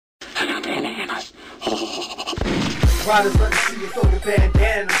Riders, let me see you throw your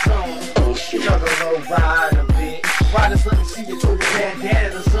bandanas on. Juggalo rider, bitch. Riders, let me see you throw your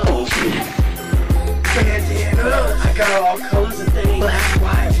bandanas on. Bandanas, I got all colors and things. Black,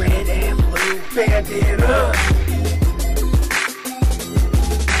 white, red, and blue. Bandanas.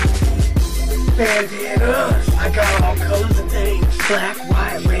 Bandanas, I got all colors and things. Black,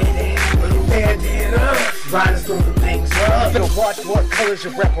 white, red, and blue. Bandanas. Riders throwing things up. Better watch what colors you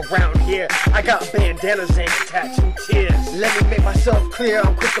rep around here. I got bandanas and tattoo tears. Let me make myself clear.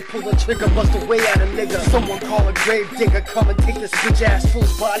 I'm quick to pull the trigger, bust away at a nigga. Someone call a grave digger, come and take this bitch ass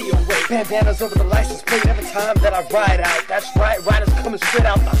fool's body away. Bandanas over the license plate every time that I ride out. That's right, riders coming straight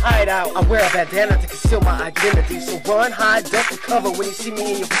out the hideout. I wear a bandana to conceal my identity. So run, hide, duck, and cover when you see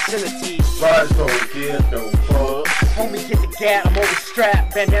me in your vicinity. Riders don't give no fuck. Homie, get the gat, I'm always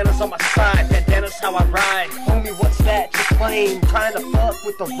strapped. Bandanas on my side, bandanas how I ride. Homie, what's that you claim? Trying to fuck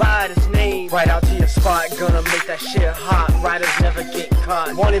with the rider's name. Right out to your spot, gonna make that shit hot. Riders never get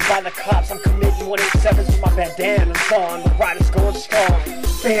caught. Wanted by the cops, I'm committing 187s with my bandanas on. The riders going strong.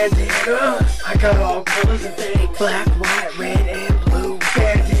 Bandanas, I got all colors and things. Black, white, red, and blue.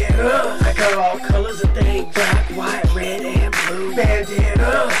 Bandanas, I got all colors and things. Black, white, red, and blue.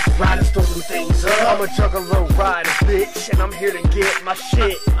 Bandanas, riders throwing things up. I'm a juggalo rider, bitch, and I'm here to get my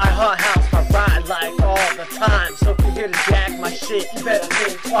shit. I hot house my ride like all the time. So if you're here to jack my shit, you better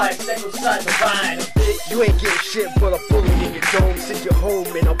think twice. Stay beside the rider, bitch. You ain't getting shit but a bullet in your dome. Sit your home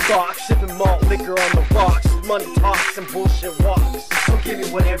in a box, sipping malt liquor on the rocks. Money talks and bullshit walks. So give me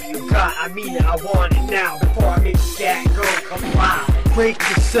whatever you got, I mean it, I want it now. Before I make the scat go, come loud. Break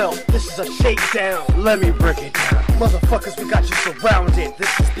yourself, this is a shakedown. Let me break it down. Motherfuckers, we got you surrounded.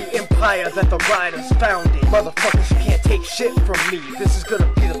 This is the empire that the riders founded. Motherfuckers, you can't take shit from me. This is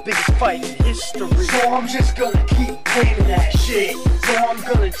gonna be the biggest fight in history. So I'm just gonna keep claiming that shit. So I'm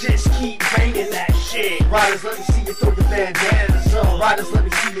gonna just keep banging that shit. Riders, let me see you throw your bandanas on. Riders, let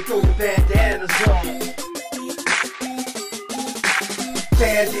me see you throw your bandanas on.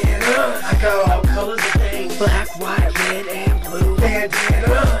 Bandanas, I got all colors and things. Black, white, red, and blue.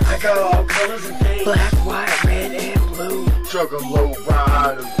 Bandanas, I got all colors and things. Black, white, red, and blue. Juggalo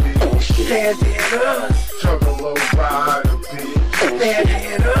rider, bitch. Bandanas, Juggalo rider, bitch.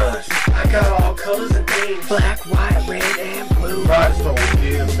 bandanas, I got all colors and things. Black, white, red, and blue. Riders don't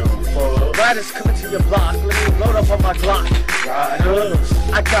give no fuck. Riders coming to your block, let me load up on my Glock. Riders,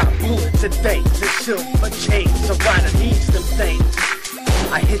 I got bullets and things and silver chains. A rider needs them things.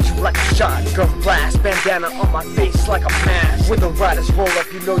 I hit you like a shotgun blast. Bandana on my face like a mask. When the riders roll up,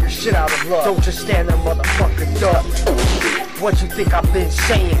 you know you're shit out of luck. Don't just stand there, motherfucker, duck. What you think I've been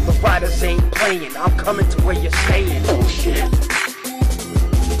saying? The riders ain't playing. I'm coming to where you're staying. oh shit.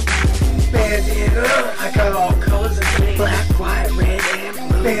 Bandana, I got all colors and things. Black, white, red, and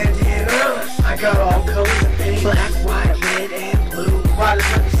blue. Bandana, I got all colors and things. Black, white, red, and blue. Riders,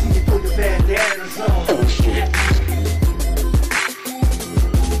 let me see you throw your bandanas on. Oh shit.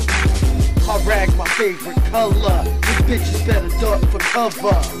 My rag's my favorite color. You bitches better duck for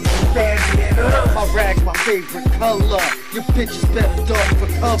cover. Bandana, my rag's my favorite color. You bitches better duck for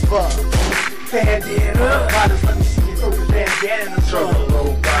cover. Bandana, riders, let me see you throw your bandanas on. Juggalo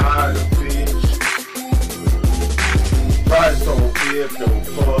rider, bitch. Riders don't give no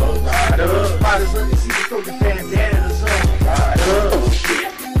fuck. Riders, let me see you throw your bandanas on. Riders, oh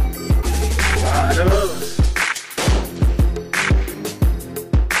shit. Riders.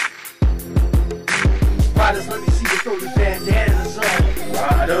 Riders, let me see you throw your bandanas on.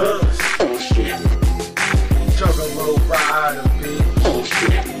 Riders, oh shit. Juggalo rider, bitch. Oh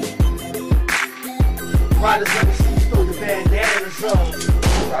shit. Riders, let me see you throw your bandanas on.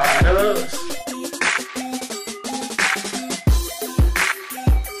 Riders.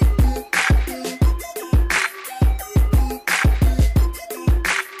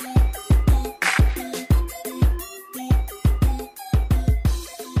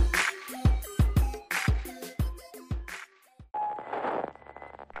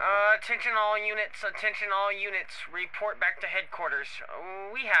 Attention all units, report back to headquarters.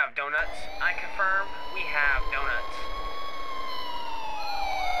 We have donuts. I confirm, we have donuts.